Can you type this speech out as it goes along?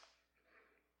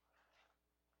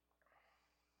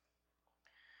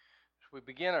we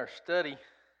begin our study,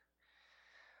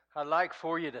 I'd like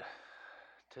for you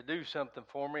to do something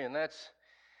for me, and that's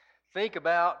think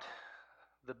about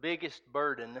the biggest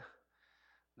burden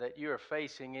that you are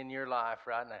facing in your life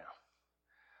right now.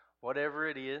 Whatever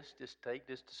it is, just take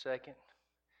just a second,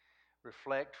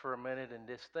 reflect for a minute, and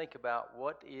just think about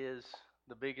what is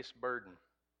the biggest burden.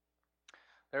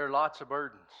 There are lots of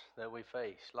burdens that we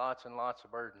face, lots and lots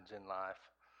of burdens in life.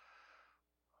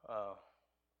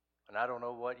 And I don't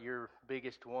know what your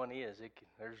biggest one is.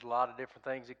 There's a lot of different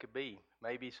things it could be.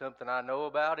 Maybe something I know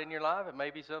about in your life. It may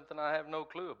be something I have no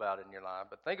clue about in your life.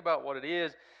 But think about what it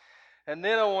is. And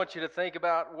then I want you to think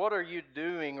about what are you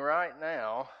doing right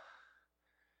now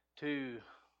to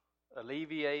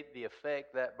alleviate the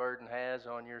effect that burden has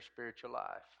on your spiritual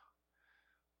life.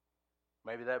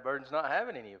 Maybe that burden's not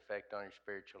having any effect on your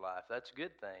spiritual life. That's a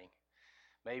good thing.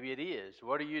 Maybe it is.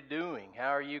 What are you doing? How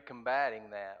are you combating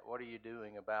that? What are you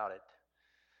doing about it?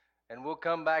 And we'll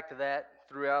come back to that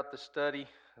throughout the study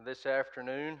this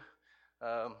afternoon.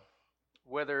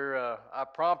 Whether I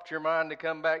prompt your mind to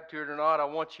come back to it or not, I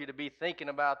want you to be thinking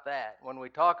about that. When we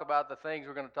talk about the things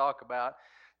we're going to talk about,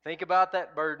 think about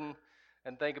that burden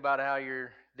and think about how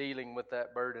you're dealing with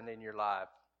that burden in your life.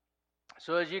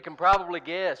 So as you can probably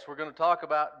guess, we're going to talk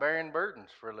about bearing burdens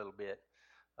for a little bit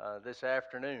this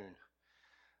afternoon.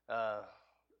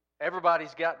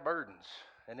 Everybody's got burdens,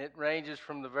 and it ranges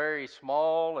from the very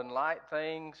small and light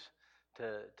things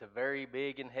to very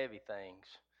big and heavy things.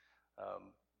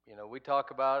 We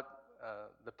talk about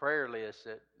the prayer list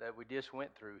that we just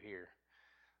went through here.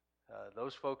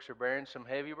 Those folks are bearing some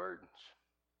heavy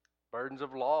burdens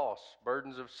of loss,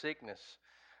 burdens of sickness,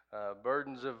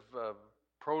 burdens of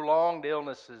prolonged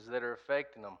illnesses that are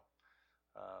affecting them,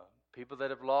 people that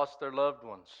have lost their loved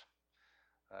ones.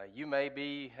 You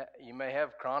may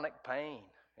have chronic pain,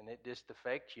 and it just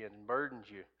affects you and burdens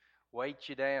you, weights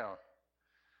you down.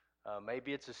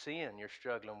 Maybe it's a sin you're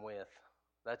struggling with.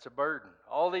 That's a burden.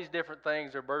 All these different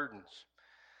things are burdens.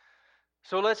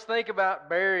 So let's think about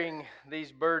bearing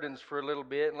these burdens for a little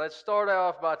bit, and let's start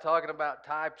off by talking about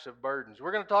types of burdens.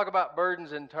 We're going to talk about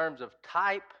burdens in terms of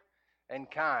type and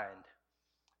kind.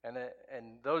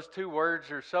 And those two words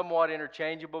are somewhat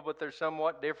interchangeable, but they're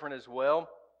somewhat different as well.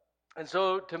 And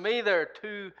so, to me, there are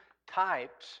two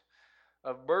types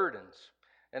of burdens.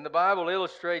 And the Bible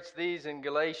illustrates these in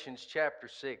Galatians chapter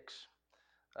 6.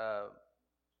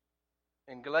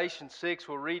 In Galatians 6,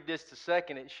 we'll read just a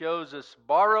second. It shows us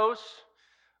baros,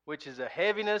 which is a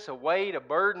heaviness, a weight, a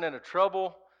burden, and a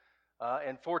trouble.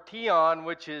 And fortion,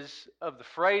 which is of the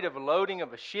freight of a loading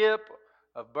of a ship,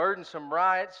 of burdensome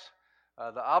rights,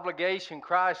 the obligation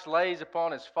Christ lays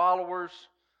upon His followers,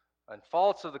 and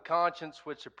faults of the conscience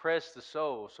which oppress the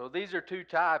soul. So these are two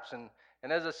types, and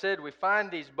as I said, we find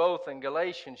these both in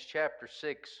Galatians chapter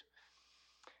 6.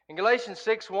 In Galatians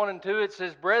 6, 1 and 2, it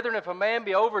says, Brethren, if a man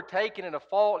be overtaken in a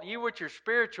fault, you which are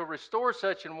spiritual, restore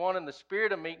such an one in the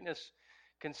spirit of meekness,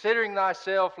 considering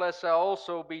thyself, lest thou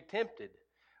also be tempted.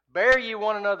 Bear ye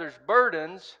one another's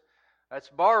burdens, that's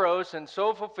baros, and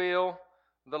so fulfill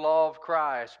the law of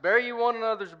Christ. Bear ye one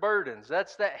another's burdens.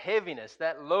 That's that heaviness,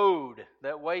 that load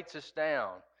that weights us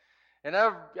down. And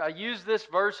I use this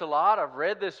verse a lot. I've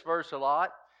read this verse a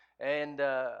lot. And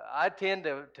I tend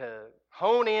to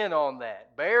hone in on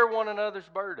that. Bear one another's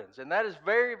burdens. And that is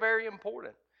very, very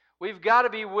important. We've got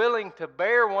to be willing to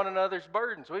bear one another's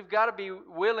burdens. We've got to be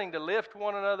willing to lift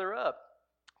one another up.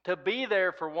 To be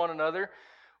there for one another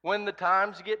when the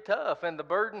times get tough and the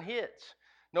burden hits.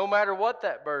 No matter what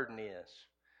that burden is.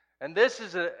 And this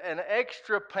is an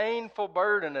extra painful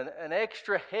burden, an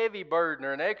extra heavy burden,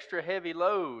 or an extra heavy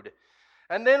load.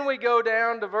 And then we go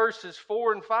down to verses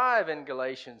 4 and 5 in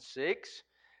Galatians 6.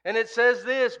 And it says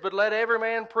this, But let every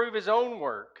man prove his own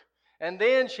work, and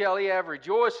then shall he have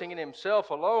rejoicing in himself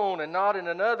alone, and not in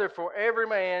another, for every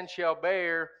man shall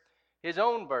bear his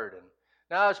own burden.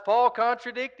 Now is Paul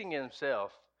contradicting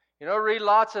himself? Read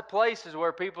lots of places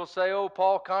where people say, oh,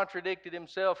 Paul contradicted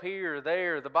himself here or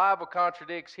there. The Bible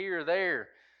contradicts here or there.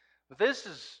 But this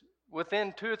is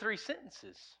within 2 or 3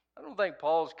 sentences. I don't think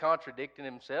Paul's contradicting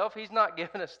himself. He's not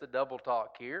giving us the double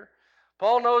talk here.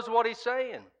 Paul knows what he's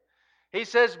saying. He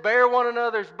says, bear one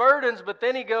another's burdens, but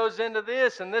then he goes into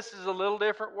this, and this is a little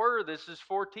different word. This is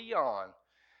fortion.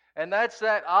 And that's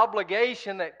that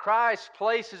obligation that Christ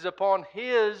places upon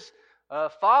His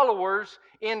followers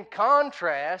in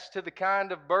contrast to the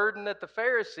kind of burden that the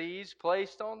Pharisees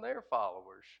placed on their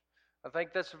followers. I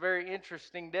think that's a very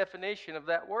interesting definition of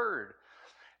that word.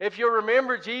 If you'll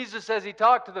remember Jesus as He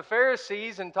talked to the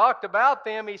Pharisees and talked about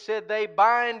them, He said they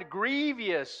bind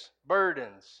grievous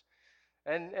burdens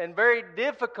and very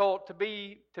difficult to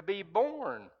be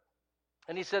borne.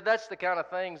 And he said that's the kind of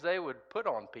things they would put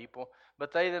on people,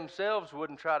 but they themselves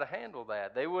wouldn't try to handle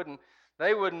that. They wouldn't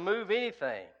move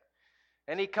anything.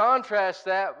 And he contrasts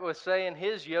that with saying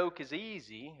his yoke is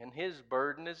easy and his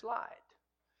burden is light.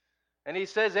 And he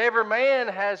says every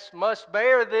man must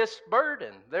bear this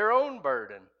burden, their own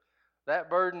burden, that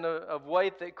burden of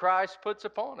weight that Christ puts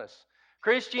upon us.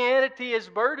 Christianity is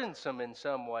burdensome in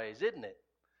some ways, isn't it?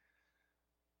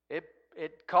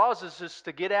 It causes us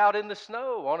to get out in the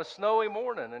snow on a snowy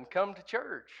morning and come to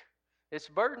church. It's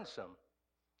burdensome.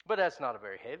 But that's not a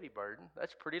very heavy burden.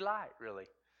 That's pretty light, really.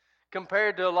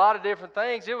 Compared to a lot of different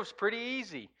things, it was pretty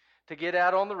easy to get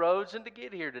out on the roads and to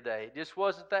get here today. It just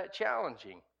wasn't that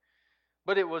challenging.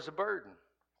 But it was a burden.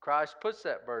 Christ puts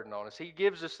that burden on us. He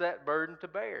gives us that burden to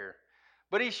bear.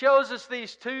 But he shows us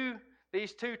these two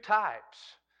types.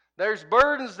 There's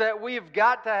burdens that we've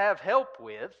got to have help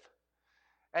with,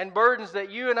 and burdens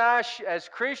that you and I as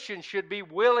Christians should be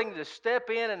willing to step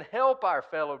in and help our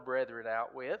fellow brethren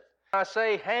out with. I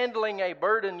say handling a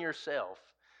burden yourself.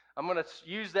 I'm going to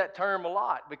use that term a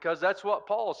lot because that's what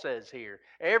Paul says here.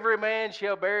 Every man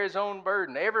shall bear his own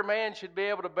burden. Every man should be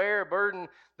able to bear a burden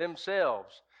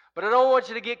themselves. But I don't want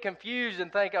you to get confused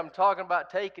and think I'm talking about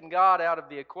taking God out of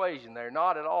the equation there.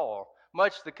 Not at all.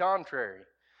 Much the contrary.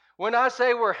 When I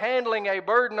say we're handling a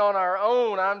burden on our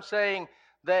own, I'm saying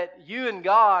that you and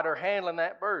God are handling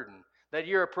that burden. That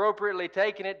you're appropriately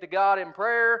taking it to God in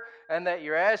prayer, and that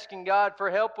you're asking God for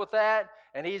help with that,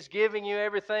 and He's giving you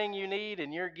everything you need,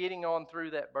 and you're getting on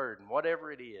through that burden,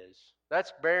 whatever it is.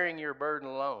 That's bearing your burden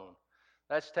alone.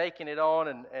 That's taking it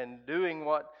on and doing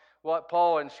what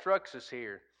Paul instructs us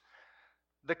here.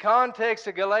 The context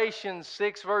of Galatians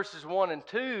 6 verses 1 and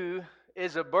 2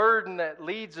 is a burden that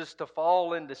leads us to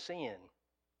fall into sin.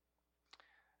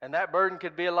 And that burden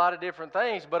could be a lot of different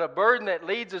things, but a burden that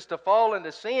leads us to fall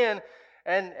into sin,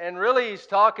 and really he's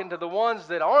talking to the ones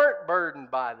that aren't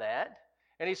burdened by that.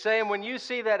 And he's saying when you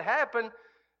see that happen,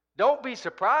 don't be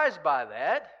surprised by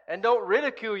that, and don't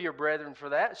ridicule your brethren for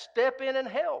that. Step in and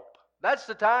help. That's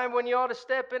the time when you ought to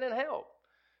step in and help.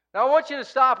 Now I want you to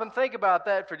stop and think about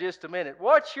that for just a minute.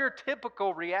 What's your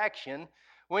typical reaction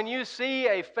when you see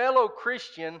a fellow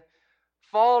Christian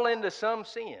fall into some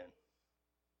sin?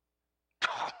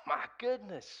 Oh, my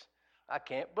goodness. I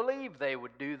can't believe they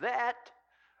would do that.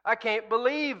 I can't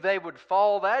believe they would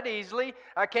fall that easily.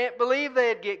 I can't believe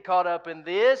they'd get caught up in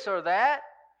this or that.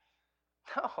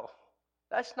 No,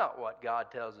 that's not what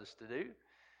God tells us to do.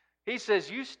 He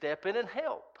says you step in and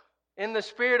help. In the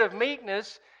spirit of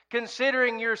meekness,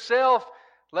 considering yourself,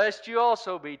 lest you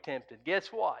also be tempted. Guess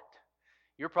what?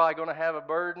 You're probably going to have a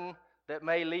burden that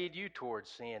may lead you towards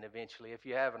sin eventually if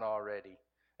you haven't already.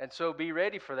 And so be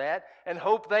ready for that and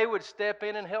hope they would step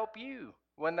in and help you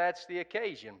when that's the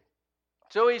occasion.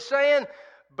 So he's saying,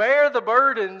 bear the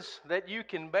burdens that you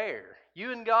can bear.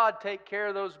 You and God take care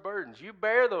of those burdens. You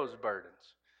bear those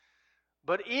burdens.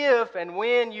 But if and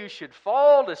when you should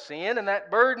fall to sin and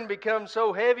that burden becomes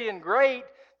so heavy and great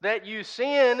that you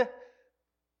sin,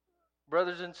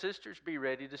 brothers and sisters, be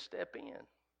ready to step in.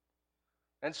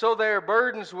 And so there are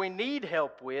burdens we need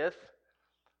help with,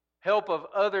 help of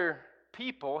other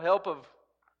people, help of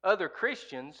other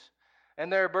Christians,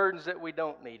 and there are burdens that we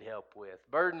don't need help with,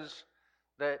 burdens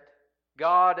that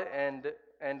God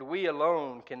and we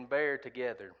alone can bear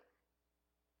together.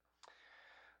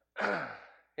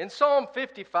 In Psalm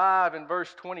 55 and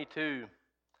verse 22,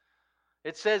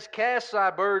 it says, "Cast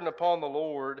thy burden upon the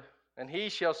Lord, and He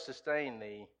shall sustain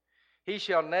thee. He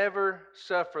shall never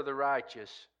suffer the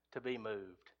righteous to be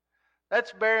moved."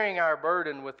 That's bearing our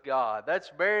burden with God.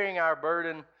 That's bearing our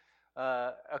burden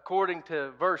according to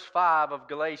verse 5 of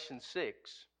Galatians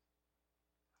 6.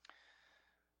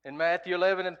 In Matthew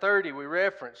 11 and 30, we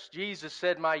reference, Jesus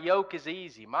said, "My yoke is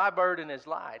easy, my burden is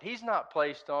light." He's not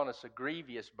placed on us a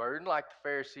grievous burden like the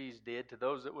Pharisees did to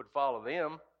those that would follow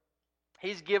them.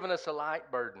 He's given us a light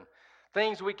burden,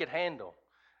 things we could handle.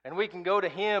 And we can go to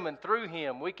Him, and through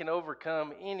Him we can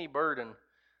overcome any burden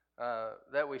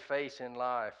that we face in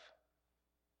life.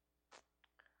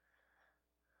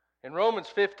 In Romans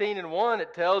 15 and 1,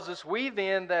 it tells us, "We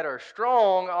then that are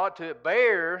strong ought to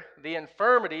bear the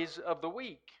infirmities of the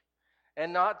weak,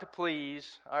 and not to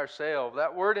please ourselves."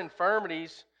 That word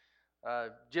infirmities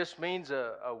just means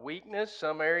a weakness,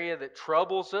 some area that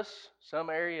troubles us,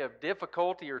 some area of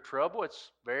difficulty or trouble.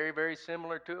 It's very, very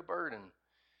similar to a burden.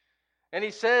 And he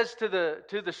says to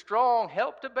the strong,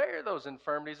 help to bear those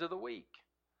infirmities of the weak.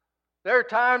 There are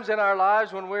times in our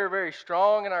lives when we're very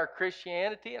strong in our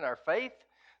Christianity and our faith.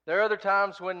 There are other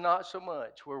times when not so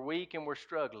much. We're weak and we're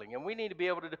struggling. And we need to be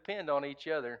able to depend on each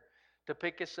other to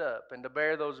pick us up and to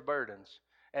bear those burdens.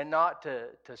 and not to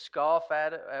scoff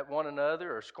at one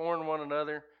another or scorn one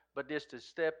another, but just to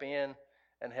step in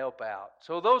and help out.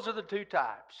 So those are the two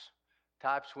types.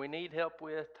 Types we need help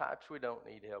with, types we don't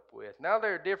need help with. Now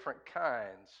there are different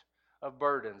kinds of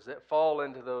burdens that fall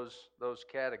into those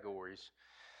categories.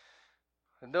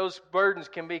 And those burdens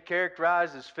can be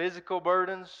characterized as physical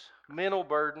burdens, mental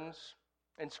burdens,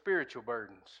 and spiritual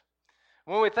burdens.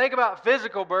 When we think about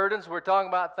physical burdens, we're talking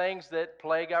about things that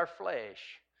plague our flesh,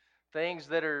 things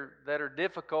that are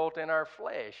difficult in our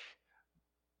flesh.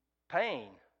 Pain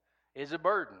is a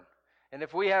burden. And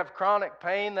if we have chronic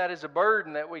pain, that is a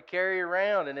burden that we carry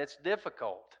around, and it's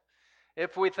difficult.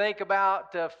 If we think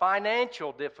about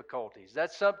financial difficulties,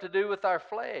 that's something to do with our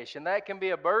flesh, and that can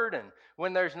be a burden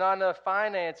when there's not enough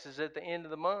finances at the end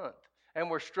of the month, and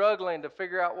we're struggling to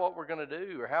figure out what we're going to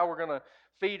do or how we're going to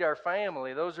feed our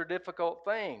family. Those are difficult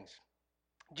things.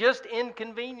 Just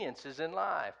inconveniences in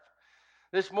life.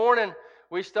 This morning,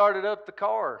 we started up the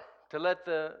car to let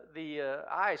the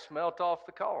ice melt off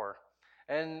the car.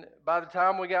 And by the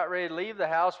time we got ready to leave the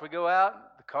house, we go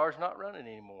out, the car's not running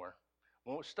anymore.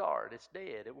 Won't start. It's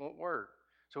dead. It won't work.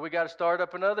 So we got to start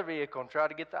up another vehicle and try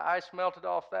to get the ice melted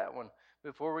off that one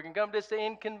before we can come. Just the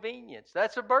inconvenience.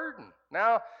 That's a burden.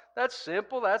 Now, that's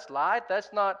simple. That's light. That's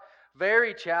not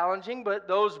very challenging. But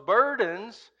those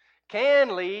burdens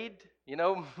can lead,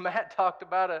 Matt talked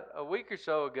about a week or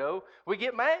so ago, we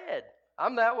get mad.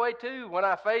 I'm that way too. When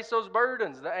I face those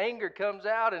burdens, the anger comes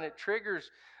out and it triggers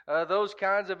those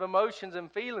kinds of emotions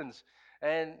and feelings.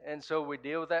 And so we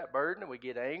deal with that burden and we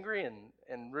get angry,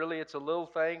 and really it's a little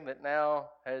thing that now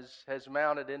has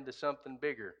mounted into something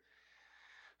bigger.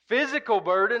 Physical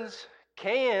burdens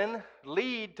can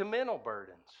lead to mental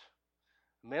burdens.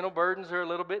 Mental burdens are a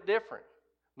little bit different.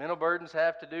 Mental burdens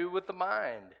have to do with the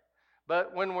mind.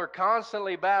 But when we're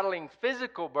constantly battling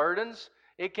physical burdens,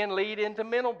 it can lead into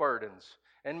mental burdens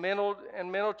and mental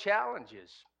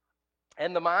challenges.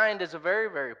 And the mind is a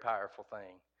very, very powerful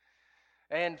thing.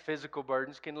 And physical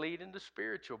burdens can lead into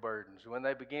spiritual burdens when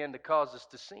they begin to cause us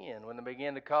to sin, when they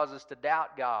begin to cause us to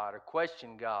doubt God or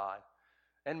question God.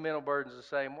 And mental burdens the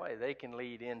same way. They can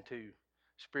lead into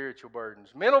spiritual burdens.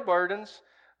 Mental burdens,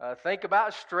 think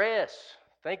about stress.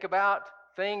 Think about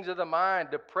things of the mind,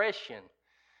 depression,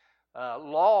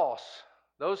 loss.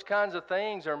 Those kinds of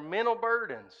things are mental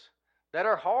burdens that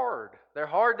are hard. They're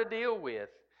hard to deal with.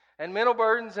 And mental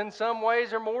burdens in some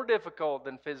ways are more difficult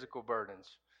than physical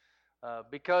burdens.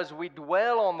 Because we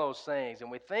dwell on those things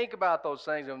and we think about those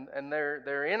things, and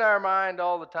they're in our mind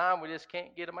all the time. We just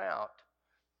can't get them out.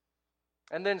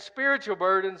 And then spiritual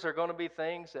burdens are going to be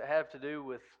things that have to do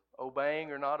with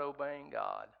obeying or not obeying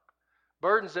God.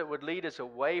 Burdens that would lead us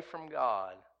away from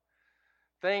God.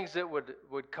 Things that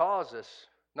would cause us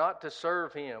not to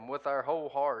serve Him with our whole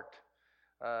heart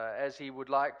as He would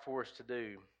like for us to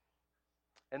do.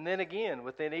 And then again,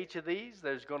 within each of these,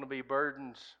 there's going to be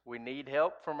burdens we need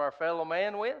help from our fellow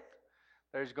man with.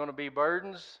 There's going to be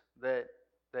burdens that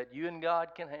you and God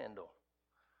can handle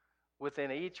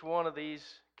within each one of these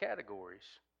categories.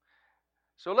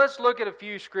 So let's look at a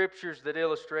few scriptures that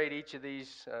illustrate each of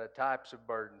these types of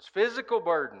burdens. Physical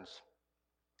burdens,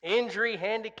 injury,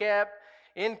 handicap,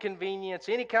 inconvenience,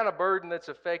 any kind of burden that's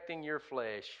affecting your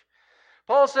flesh.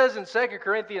 Paul says in 2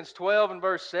 Corinthians 12 and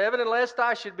verse 7, "And lest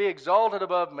I should be exalted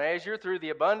above measure through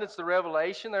the abundance of the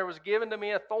revelation, there was given to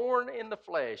me a thorn in the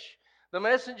flesh, the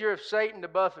messenger of Satan to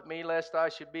buffet me, lest I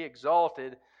should be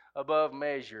exalted above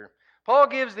measure." Paul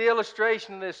gives the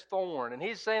illustration of this thorn, and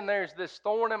he's saying there's this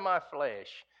thorn in my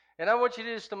flesh. And I want you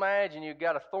to just imagine you've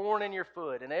got a thorn in your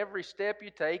foot, and every step you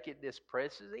take, it just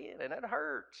presses in, and it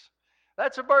hurts.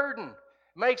 That's a burden.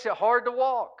 It makes it hard to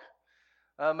walk.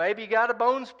 Maybe you got a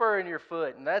bone spur in your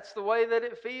foot, and that's the way that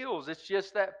it feels. It's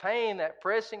just that pain, that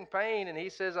pressing pain. And he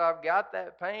says, I've got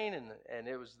that pain, and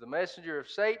it was the messenger of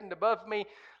Satan to buffet me,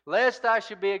 lest I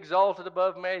should be exalted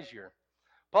above measure.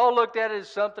 Paul looked at it as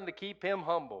something to keep him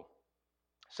humble,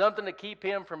 something to keep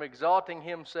him from exalting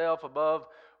himself above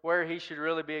where he should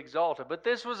really be exalted. But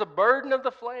this was a burden of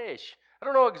the flesh. I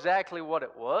don't know exactly what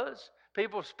it was.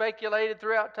 People have speculated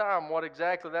throughout time what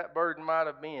exactly that burden might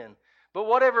have been. But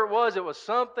whatever it was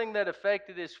something that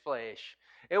affected his flesh.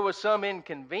 It was some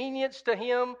inconvenience to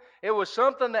him. It was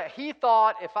something that he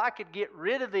thought, if I could get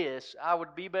rid of this, I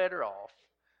would be better off.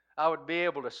 I would be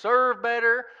able to serve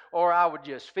better, or I would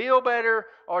just feel better,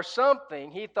 or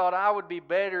something. He thought I would be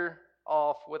better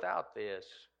off without this.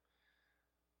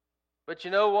 But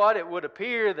you know what? It would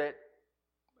appear that,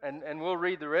 and we'll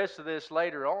read the rest of this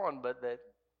later on, but that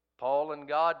Paul and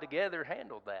God together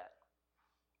handled that.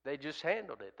 They just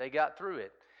handled it. They got through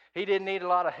it. He didn't need a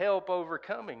lot of help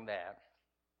overcoming that.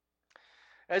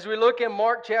 As we look in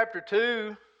Mark chapter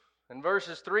 2, in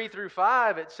verses 3 through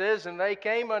 5, it says, "And they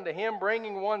came unto him,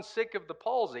 bringing one sick of the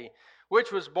palsy,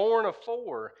 which was born of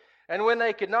 4. And when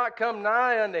they could not come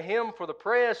nigh unto him for the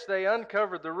press, they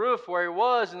uncovered the roof where he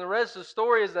was." And the rest of the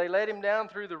story is they let him down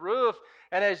through the roof.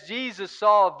 And as Jesus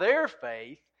saw their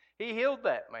faith, he healed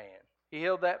that man. He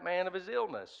healed that man of his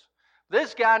illness.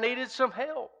 This guy needed some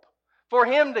help. For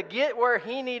him to get where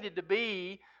he needed to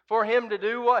be, for him to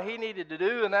do what he needed to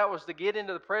do, and that was to get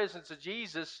into the presence of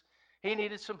Jesus, he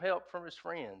needed some help from his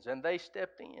friends. And they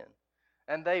stepped in.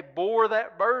 And they bore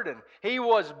that burden. He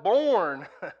was born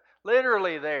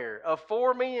literally there of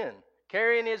 4 men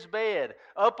carrying his bed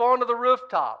up onto the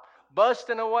rooftop,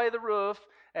 busting away the roof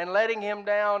and letting him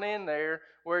down in there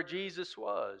where Jesus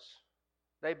was.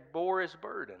 They bore his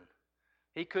burden.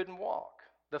 He couldn't walk.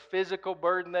 The physical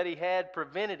burden that he had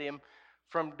prevented him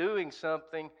from doing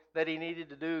something that he needed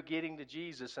to do, getting to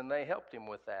Jesus, and they helped him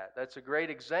with that. That's a great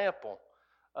example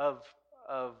of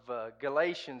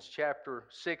Galatians chapter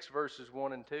 6, verses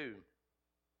 1 and 2.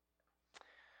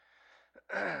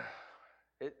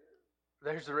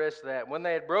 There's the rest of that. When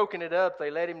they had broken it up, they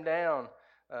let him down,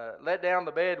 let down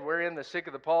the bed wherein the sick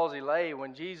of the palsy lay.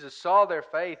 When Jesus saw their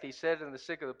faith, he said unto the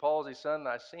sick of the palsy, "Son,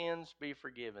 thy sins be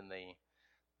forgiven thee."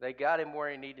 They got him where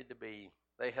he needed to be.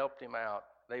 They helped him out.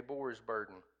 They bore his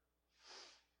burden.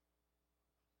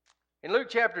 In Luke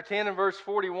chapter 10 and verse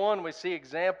 41, we see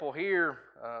example here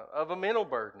of a mental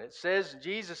burden. It says,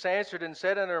 "Jesus answered and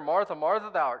said unto her, Martha, Martha,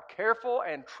 thou art careful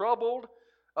and troubled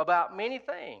about many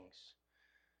things."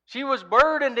 She was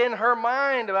burdened in her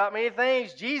mind about many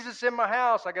things. Jesus in my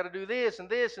house, I got to do this and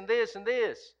this and this and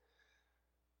this.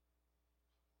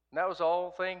 And that was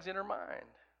all things in her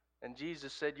mind. And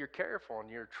Jesus said, "You're careful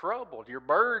and you're troubled. You're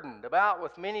burdened about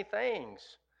with many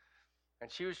things."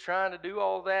 And she was trying to do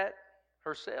all that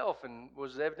herself and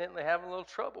was evidently having a little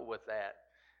trouble with that.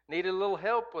 Needed a little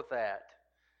help with that.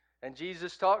 And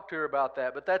Jesus talked to her about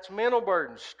that. But that's mental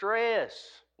burdens,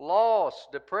 stress, loss,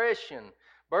 depression,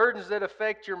 burdens that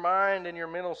affect your mind and your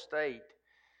mental state.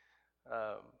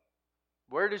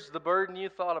 Where does the burden you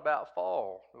thought about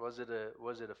fall? Was it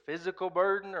a physical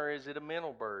burden or is it a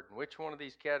mental burden? Which one of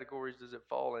these categories does it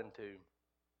fall into?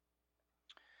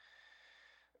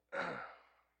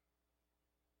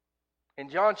 In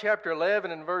John chapter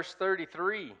 11 and verse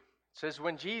 33, it says,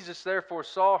 "When Jesus therefore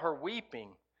saw her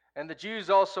weeping, and the Jews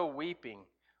also weeping,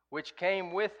 which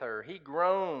came with her, he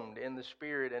groaned in the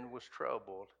spirit and was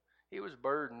troubled." He was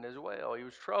burdened as well. He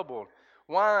was troubled.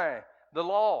 Why? The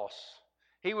loss.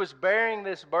 He was bearing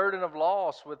this burden of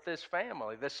loss with this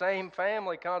family, the same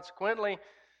family, consequently,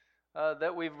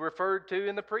 that we've referred to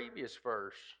in the previous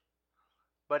verse.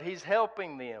 But he's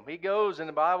helping them. He goes, and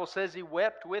the Bible says he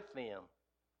wept with them.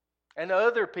 And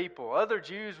other people, other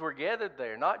Jews were gathered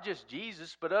there, not just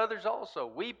Jesus, but others also,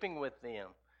 weeping with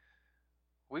them.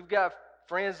 We've got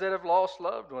friends that have lost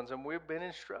loved ones, and we've been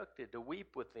instructed to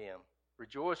weep with them.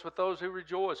 Rejoice with those who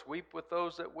rejoice, weep with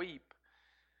those that weep.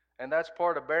 And that's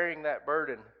part of bearing that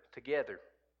burden together.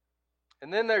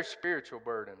 And then there's spiritual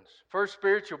burdens. First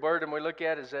spiritual burden we look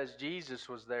at is as Jesus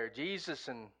was there. Jesus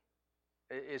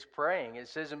is praying. It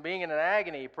says, "And being in an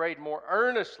agony, he prayed more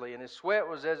earnestly, and his sweat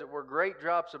was as it were great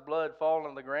drops of blood falling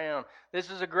on the ground." This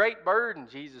is a great burden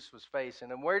Jesus was facing.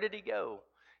 And where did he go?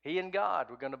 He and God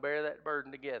were going to bear that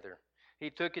burden together. He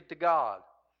took it to God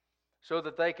so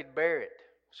that they could bear it,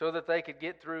 so that they could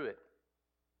get through it.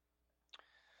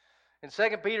 In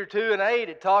 2 Peter 2 and 8,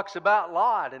 it talks about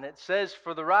Lot, and it says,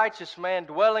 "For the righteous man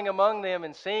dwelling among them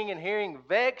and seeing and hearing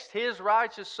vexed his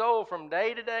righteous soul from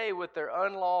day to day with their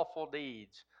unlawful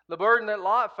deeds." The burden that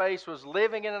Lot faced was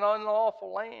living in an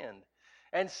unlawful land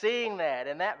and seeing that,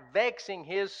 and that vexing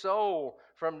his soul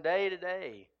from day to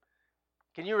day.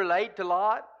 Can you relate to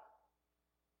Lot?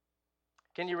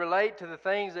 Can you relate to the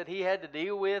things that he had to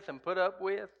deal with and put up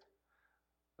with?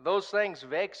 Are those things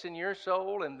vexing your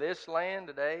soul in this land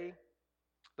today?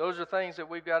 Those are things that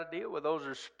we've got to deal with. Those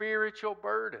are spiritual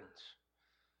burdens.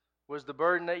 Was the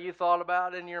burden that you thought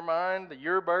about in your mind,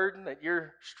 your burden that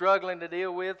you're struggling to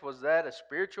deal with, was that a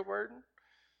spiritual burden?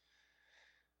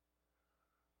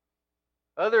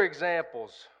 Other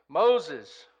examples.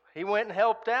 Moses, he went and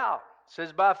helped out. It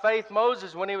says, "By faith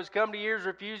Moses, when he was come to years,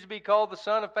 refused to be called the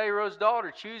son of Pharaoh's daughter,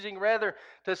 choosing rather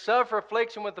to suffer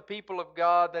affliction with the people of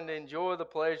God than to enjoy the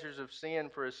pleasures of sin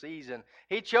for a season."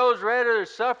 He chose rather to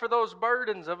suffer those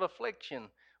burdens of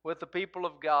affliction with the people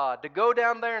of God, to go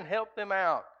down there and help them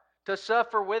out, to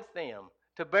suffer with them,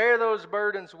 to bear those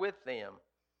burdens with them,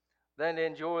 than to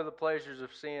enjoy the pleasures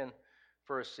of sin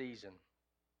for a season.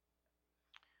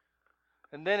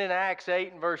 And then in Acts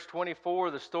 8 and verse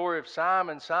 24, the story of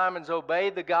Simon. Simon's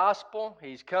obeyed the gospel.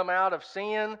 He's come out of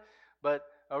sin, but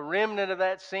a remnant of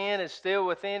that sin is still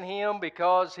within him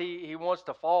because he wants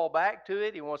to fall back to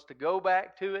it. He wants to go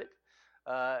back to it.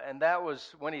 And that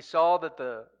was when he saw that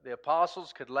the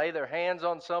apostles could lay their hands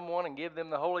on someone and give them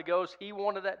the Holy Ghost. He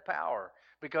wanted that power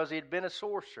because he had been a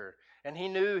sorcerer. And he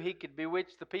knew he could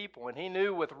bewitch the people. And he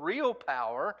knew with real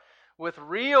power, with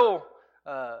real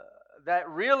that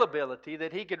real ability,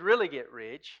 that he could really get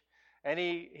rich. And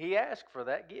he asked for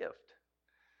that gift.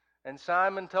 And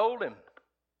Simon told him,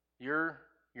 You're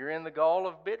in the gall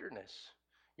of bitterness.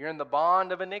 You're in the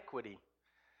bond of iniquity.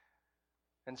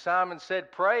 And Simon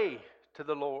said, Pray to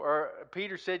the Lord. Or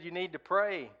Peter said, you need to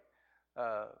pray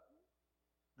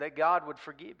that God would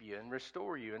forgive you and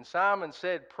restore you. And Simon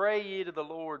said, Pray ye to the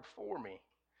Lord for me,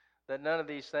 that none of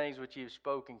these things which ye have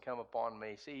spoken come upon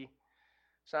me. See,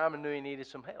 Simon knew he needed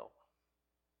some help.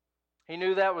 He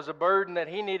knew that was a burden that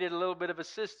he needed a little bit of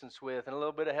assistance with and a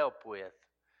little bit of help with.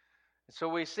 And so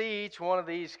we see each one of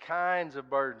these kinds of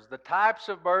burdens. The types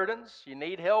of burdens, you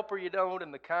need help or you don't,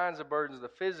 and the kinds of burdens, the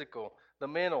physical, the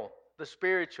mental, the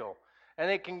spiritual. And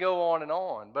it can go on and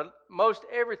on. But most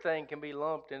everything can be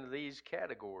lumped into these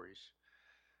categories.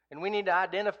 And we need to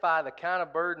identify the kind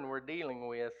of burden we're dealing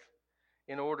with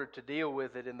in order to deal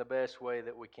with it in the best way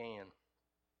that we can.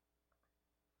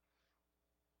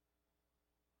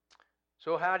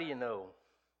 So how do you know?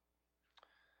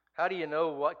 How do you know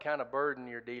what kind of burden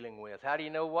you're dealing with? How do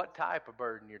you know what type of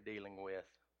burden you're dealing with?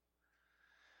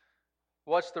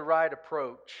 What's the right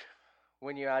approach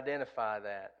when you identify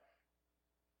that?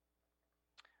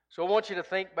 So I want you to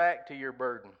think back to your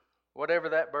burden. Whatever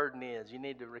that burden is, you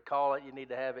need to recall it. You need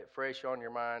to have it fresh on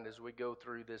your mind as we go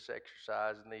through this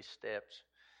exercise and these steps.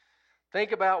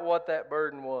 Think about what that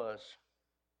burden was.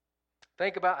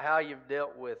 Think about how you've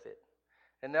dealt with it.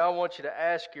 And now I want you to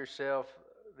ask yourself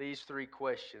these three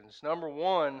questions. Number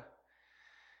one,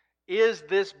 is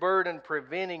this burden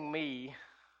preventing me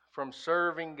from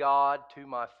serving God to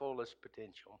my fullest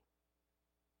potential?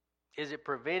 Is it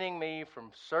preventing me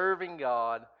from serving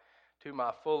God to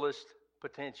my fullest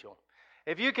potential?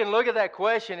 If you can look at that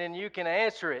question and you can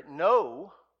answer it,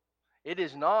 no, it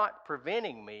is not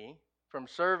preventing me from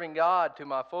serving God to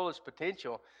my fullest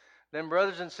potential, then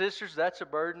brothers and sisters, that's a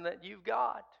burden that you've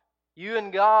got. You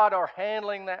and God are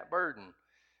handling that burden.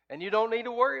 And you don't need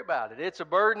to worry about it. It's a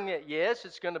burden that, yes,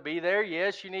 it's going to be there.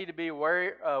 Yes, you need to be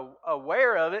aware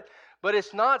of it. But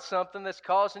it's not something that's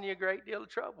causing you a great deal of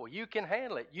trouble. You can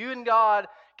handle it. You and God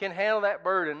can handle that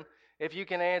burden if you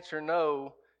can answer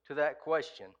no to that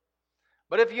question.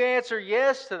 But if you answer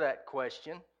yes to that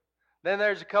question, then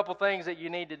there's a couple things that you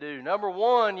need to do. Number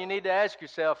one, you need to ask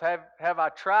yourself, have I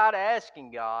tried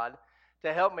asking God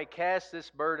to help me cast this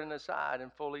burden aside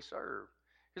and fully serve?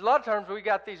 Because a lot of times we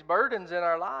got these burdens in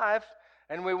our life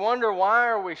and we wonder, why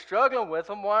are we struggling with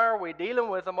them? Why are we dealing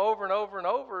with them over and over and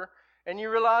over? And you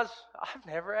realize, I've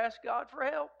never asked God for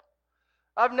help.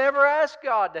 I've never asked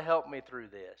God to help me through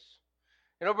this.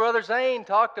 You know, Brother Zane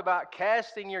talked about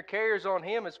casting your cares on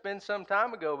Him. It's been some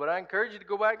time ago, but I encourage you to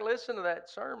go back and listen to that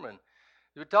sermon.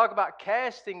 We talk about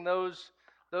casting those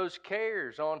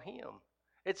cares on Him.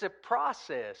 It's a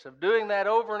process of doing that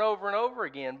over and over and over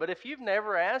again. But if you've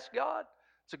never asked God,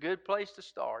 it's a good place to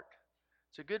start.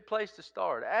 It's a good place to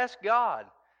start. Ask God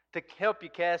to help you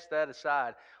cast that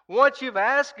aside. Once you've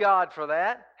asked God for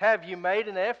that, have you made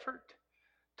an effort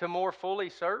to more fully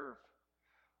serve?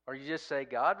 Or you just say,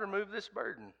 God, remove this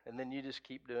burden, and then you just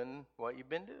keep doing what you've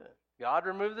been doing. God,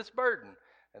 remove this burden,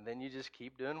 and then you just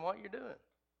keep doing what you're doing.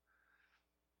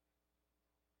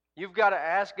 You've got to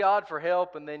ask God for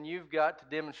help, and then you've got to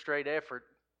demonstrate effort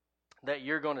that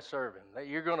you're going to serve Him, that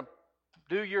you're going to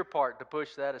do your part to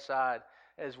push that aside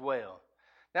as well.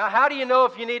 Now, how do you know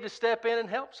if you need to step in and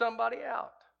help somebody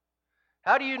out?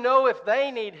 How do you know if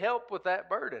they need help with that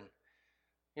burden?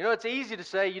 You know, it's easy to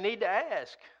say you need to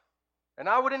ask. And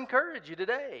I would encourage you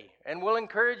today, and will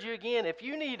encourage you again, if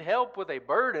you need help with a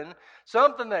burden,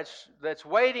 something that's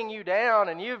weighting you down,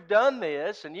 and you've done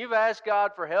this, and you've asked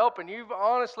God for help, and you've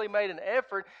honestly made an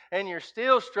effort, and you're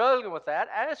still struggling with that,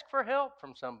 ask for help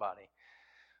from somebody.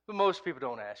 But most people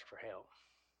don't ask for help.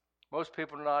 Most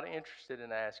people are not interested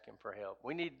in asking for help.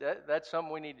 That's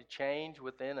something we need to change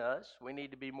within us. We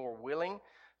need to be more willing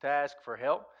to ask for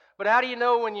help. But how do you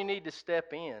know when you need to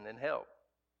step in and help?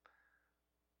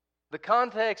 The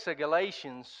context of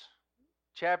Galatians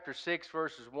chapter 6,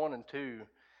 verses 1 and 2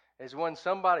 is when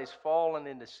somebody's fallen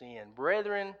into sin.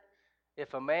 Brethren,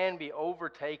 if a man be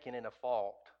overtaken in a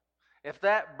fault, if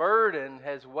that burden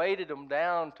has weighted them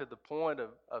down to the point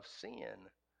of sin,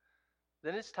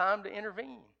 then it's time to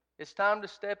intervene. It's time to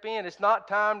step in. It's not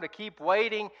time to keep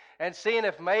waiting and seeing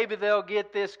if maybe they'll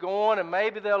get this going and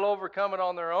maybe they'll overcome it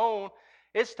on their own.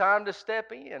 It's time to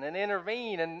step in and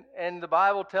intervene. And the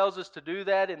Bible tells us to do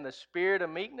that in the spirit of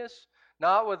meekness,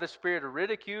 not with the spirit of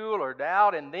ridicule or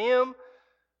doubt in them,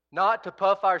 not to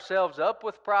puff ourselves up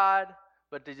with pride,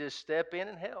 but to just step in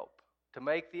and help, to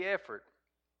make the effort.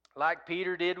 Like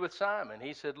Peter did with Simon.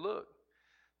 He said, look,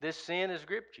 this sin has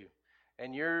gripped you,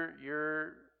 and you're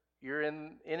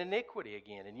in iniquity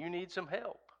again, and you need some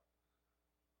help.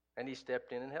 And he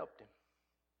stepped in and helped him.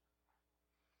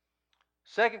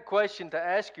 Second question to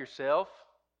ask yourself,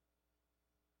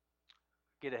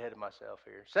 get ahead of myself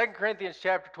here. 2 Corinthians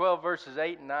chapter 12, verses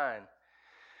 8 and 9.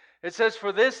 It says,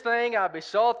 for this thing I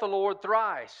besought the Lord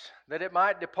thrice, that it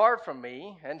might depart from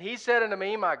me. And he said unto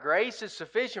me, my grace is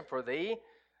sufficient for thee,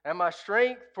 and my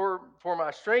strength, for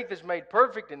my strength is made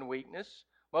perfect in weakness.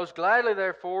 Most gladly,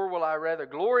 therefore, will I rather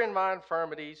glory in my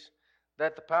infirmities,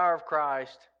 that the power of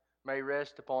Christ may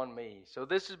rest upon me. So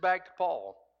this is back to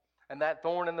Paul and that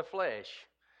thorn in the flesh.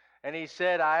 And he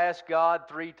said, I asked God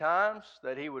 3 times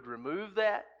that he would remove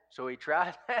that. So he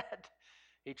tried that.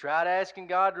 He tried asking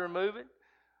God to remove it.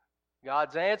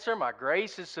 God's answer, my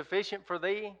grace is sufficient for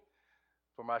thee,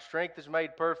 for my strength is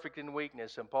made perfect in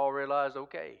weakness. And Paul realized,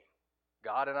 okay,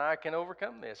 God and I can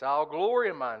overcome this. I'll glory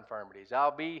in my infirmities.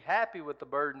 I'll be happy with the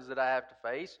burdens that I have to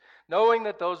face, knowing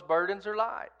that those burdens are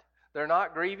light. They're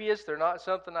not grievous. They're not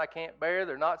something I can't bear.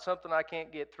 They're not something I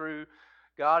can't get through.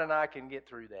 God and I can get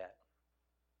through that.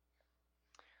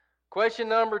 Question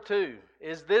number 2,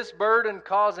 is this burden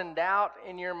causing doubt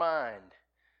in your mind?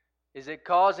 Is it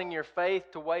causing your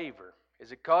faith to waver?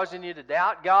 Is it causing you to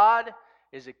doubt God?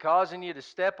 Is it causing you to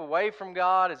step away from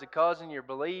God? Is it causing your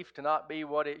belief to not be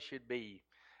what it should be?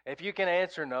 If you can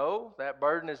answer no, that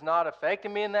burden is not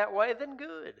affecting me in that way, then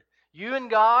good. You and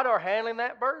God are handling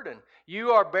that burden.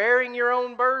 You are bearing your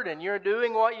own burden. You're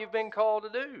doing what you've been called to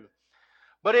do.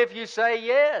 But if you say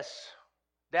yes,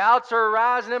 doubts are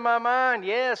arising in my mind,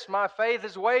 yes, my faith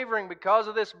is wavering because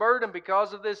of this burden,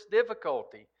 because of this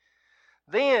difficulty,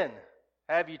 then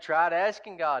have you tried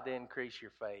asking God to increase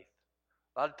your faith?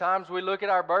 A lot of times we look at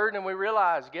our burden and we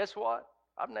realize, guess what?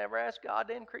 I've never asked God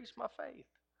to increase my faith.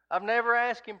 I've never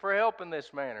asked Him for help in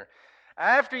this manner.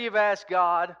 After you've asked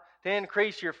God to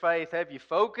increase your faith, have you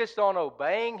focused on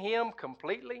obeying Him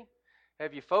completely?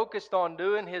 Have you focused on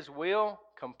doing His will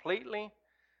completely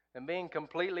and being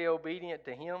completely obedient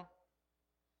to Him?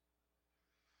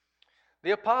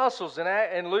 The apostles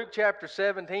in Luke chapter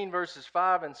 17, verses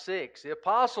 5 and 6, the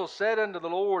apostles said unto the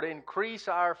Lord, increase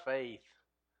our faith.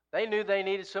 They knew they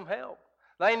needed some help.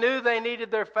 They knew they needed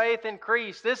their faith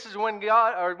increased. This is when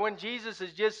when Jesus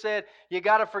has just said, you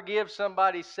got to forgive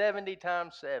somebody 70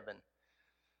 times 7.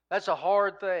 That's a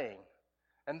hard thing.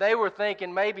 And they were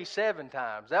thinking maybe 7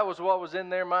 times. That was what was in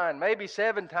their mind. Maybe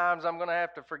 7 times I'm going to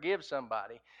have to forgive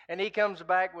somebody. And He comes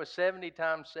back with 70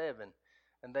 times 7.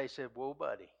 And they said, whoa,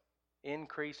 buddy,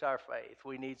 increase our faith.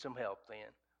 We need some help then.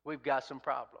 We've got some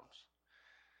problems.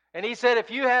 And He said, if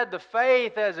you had the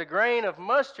faith as a grain of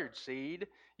mustard seed,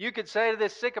 you could say to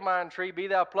this sycamore tree, be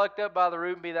thou plucked up by the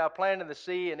root and be thou planted in the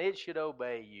sea, and it should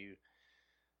obey you.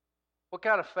 What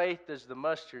kind of faith does the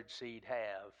mustard seed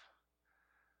have?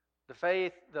 The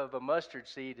faith of a mustard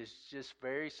seed is just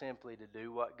very simply to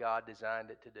do what God designed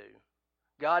it to do.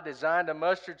 God designed a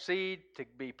mustard seed to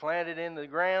be planted in the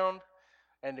ground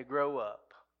and to grow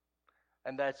up.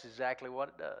 And that's exactly what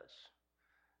it does.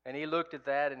 And He looked at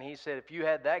that and He said, if you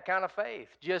had that kind of faith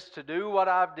just to do what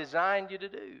I've designed you to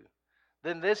do,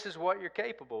 then this is what you're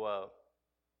capable of.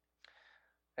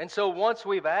 And so once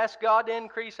we've asked God to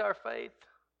increase our faith,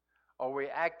 are we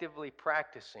actively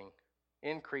practicing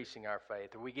increasing our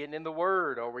faith? Are we getting in the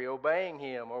Word? Are we obeying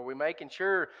Him? Are we making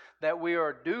sure that we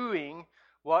are doing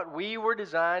what we were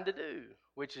designed to do,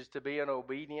 which is to be an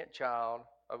obedient child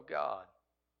of God?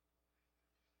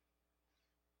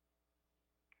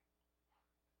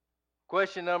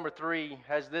 Question number 3,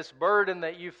 has this burden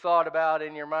that you've thought about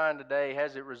in your mind today,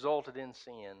 has it resulted in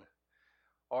sin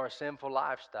or a sinful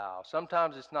lifestyle?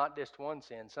 Sometimes it's not just one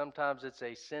sin. Sometimes it's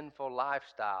a sinful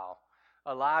lifestyle,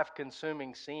 a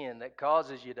life-consuming sin that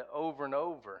causes you to over and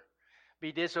over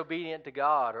be disobedient to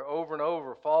God or over and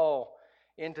over fall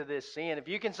into this sin. If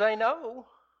you can say no,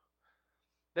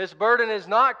 this burden is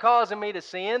not causing me to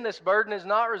sin, this burden is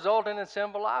not resulting in a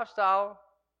sinful lifestyle,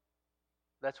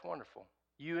 that's wonderful.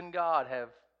 You and God have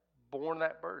borne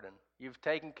that burden. You've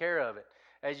taken care of it,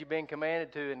 as you've been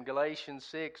commanded to in Galatians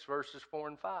 6, verses 4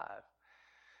 and 5.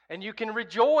 And you can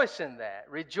rejoice in that.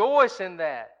 Rejoice in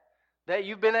that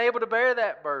you've been able to bear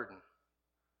that burden.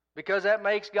 Because that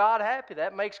makes God happy.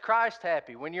 That makes Christ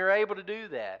happy when you're able to do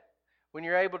that. when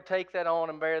you're able to take that on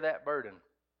and bear that burden.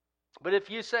 But if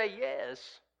you say, yes,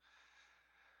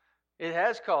 it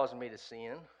has caused me to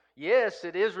sin. Yes,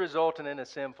 it is resulting in a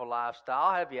sinful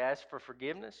lifestyle. Have you asked for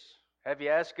forgiveness? Have you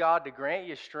asked God to grant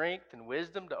you strength and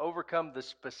wisdom to overcome the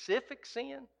specific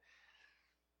sin?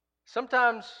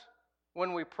 Sometimes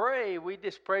when we pray, we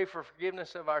just pray for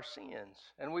forgiveness of our sins.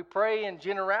 And we pray in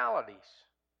generalities.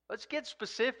 Let's get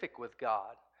specific with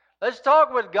God. Let's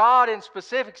talk with God in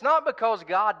specifics, not because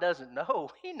God doesn't know.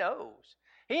 He knows.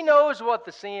 He knows what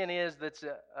the sin is that's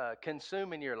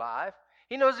consuming your life.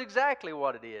 He knows exactly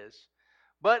what it is.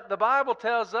 But the Bible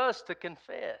tells us to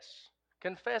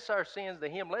confess our sins to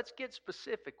Him. Let's get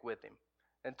specific with Him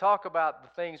and talk about the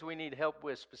things we need help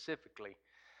with specifically.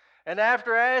 And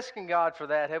after asking God for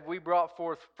that, have we brought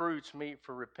forth fruits meet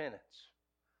for repentance?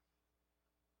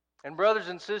 And brothers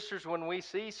and sisters, when we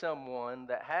see someone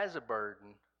that has a burden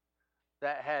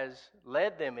that has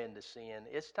led them into sin,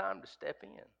 it's time to step in.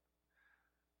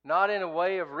 Not in a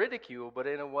way of ridicule, but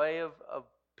in a way of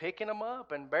picking them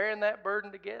up and bearing that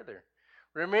burden together.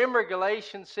 Remember,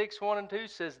 Galatians 6:1-2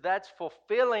 says that's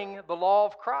fulfilling the law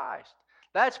of Christ.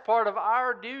 That's part of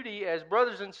our duty as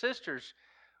brothers and sisters,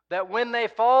 that when they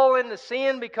fall into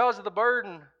sin because of the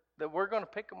burden, that we're going to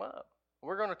pick them up.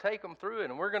 We're going to take them through it,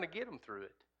 and we're going to get them through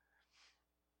it.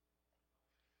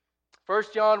 1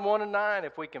 John 1:9,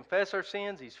 if we confess our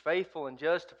sins, He's faithful and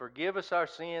just to forgive us our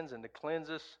sins and to cleanse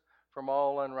us from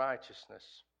all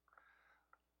unrighteousness.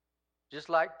 Just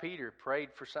like Peter prayed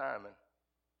for Simon,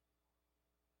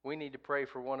 we need to pray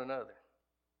for one another.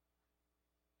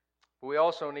 We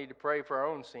also need to pray for our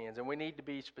own sins, and we need to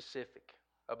be specific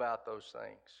about those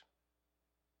things.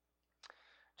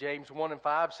 James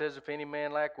 1:5 says, if any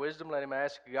man lack wisdom, let him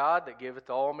ask God that giveth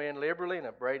to all men liberally and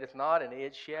upbraideth not, and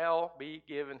it shall be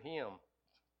given him.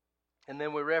 And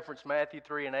then we reference Matthew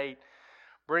 3:8,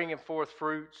 bringing forth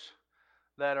fruits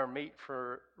that are meet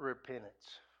for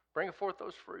repentance. Bring forth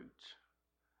those fruits.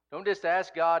 Don't just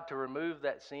ask God to remove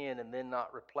that sin and then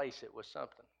not replace it with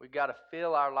something. We've got to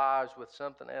fill our lives with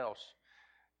something else.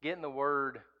 Get in the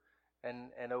Word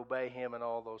and obey Him in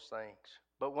all those things.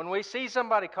 But when we see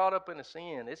somebody caught up in a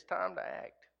sin, it's time to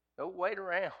act. Don't wait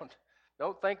around.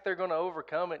 Don't think they're going to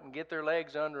overcome it and get their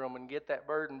legs under them and get that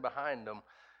burden behind them.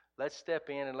 Let's step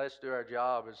in and let's do our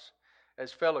job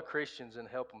as fellow Christians and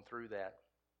help them through that.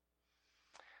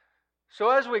 So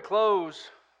as we close,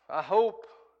 I hope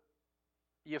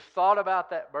you've thought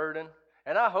about that burden,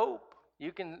 and I hope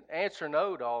you can answer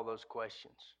no to all those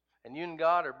questions. And you and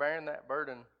God are bearing that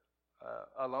burden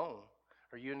alone,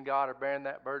 or you and God are bearing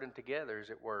that burden together, as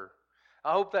it were.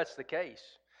 I hope that's the case.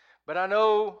 But I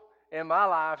know in my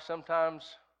life sometimes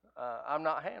I'm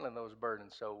not handling those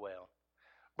burdens so well.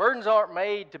 Burdens aren't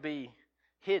made to be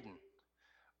hidden.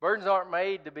 Burdens aren't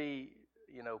made to be,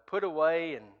 put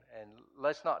away and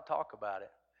let's not talk about it.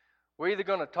 We're either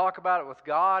going to talk about it with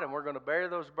God and we're going to bear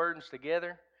those burdens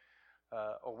together,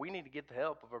 or we need to get the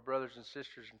help of our brothers and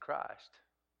sisters in Christ.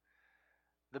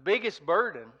 The biggest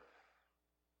burden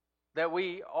that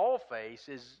we all face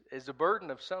is the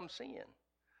burden of some sin.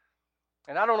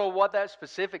 And I don't know what that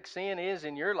specific sin is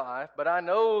in your life, but I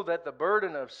know that the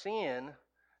burden of sin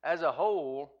as a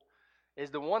whole is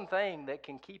the one thing that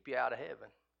can keep you out of heaven.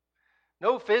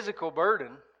 No physical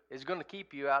burden is going to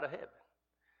keep you out of heaven,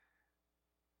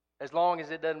 as long as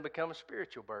it doesn't become a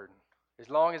spiritual burden, as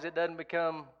long as it doesn't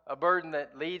become a burden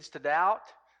that leads to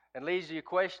doubt and leads to you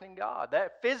questioning God.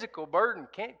 That physical burden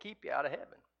can't keep you out of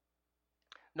heaven.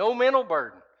 No mental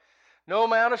burden, no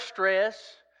amount of stress,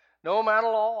 no amount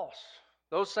of loss.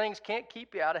 Those things can't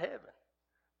keep you out of heaven.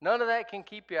 None of that can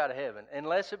keep you out of heaven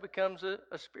unless it becomes a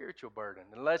spiritual burden,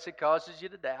 unless it causes you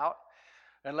to doubt,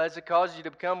 unless it causes you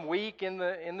to become weak in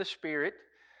the spirit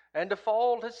and to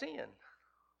fall to sin.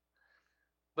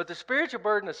 But the spiritual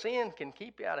burden of sin can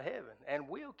keep you out of heaven and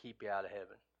will keep you out of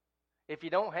heaven if you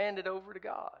don't hand it over to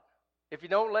God, if you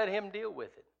don't let Him deal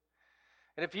with it.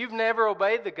 And if you've never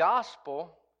obeyed the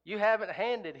gospel, you haven't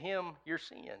handed Him your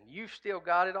sin. You've still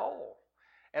got it all.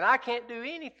 And I can't do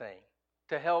anything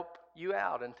to help you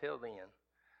out until then.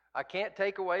 I can't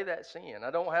take away that sin.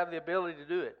 I don't have the ability to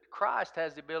do it. Christ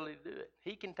has the ability to do it.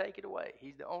 He can take it away.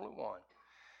 He's the only one.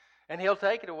 And He'll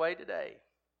take it away today.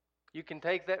 You can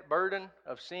take that burden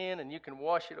of sin and you can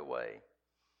wash it away.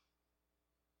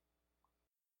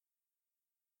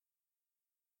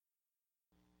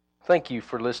 Thank you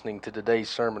for listening to today's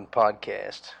sermon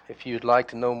podcast. If you'd like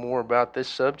to know more about this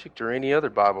subject or any other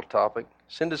Bible topic,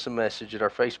 send us a message at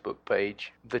our Facebook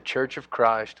page, The Church of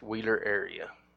Christ, Wheeler Area.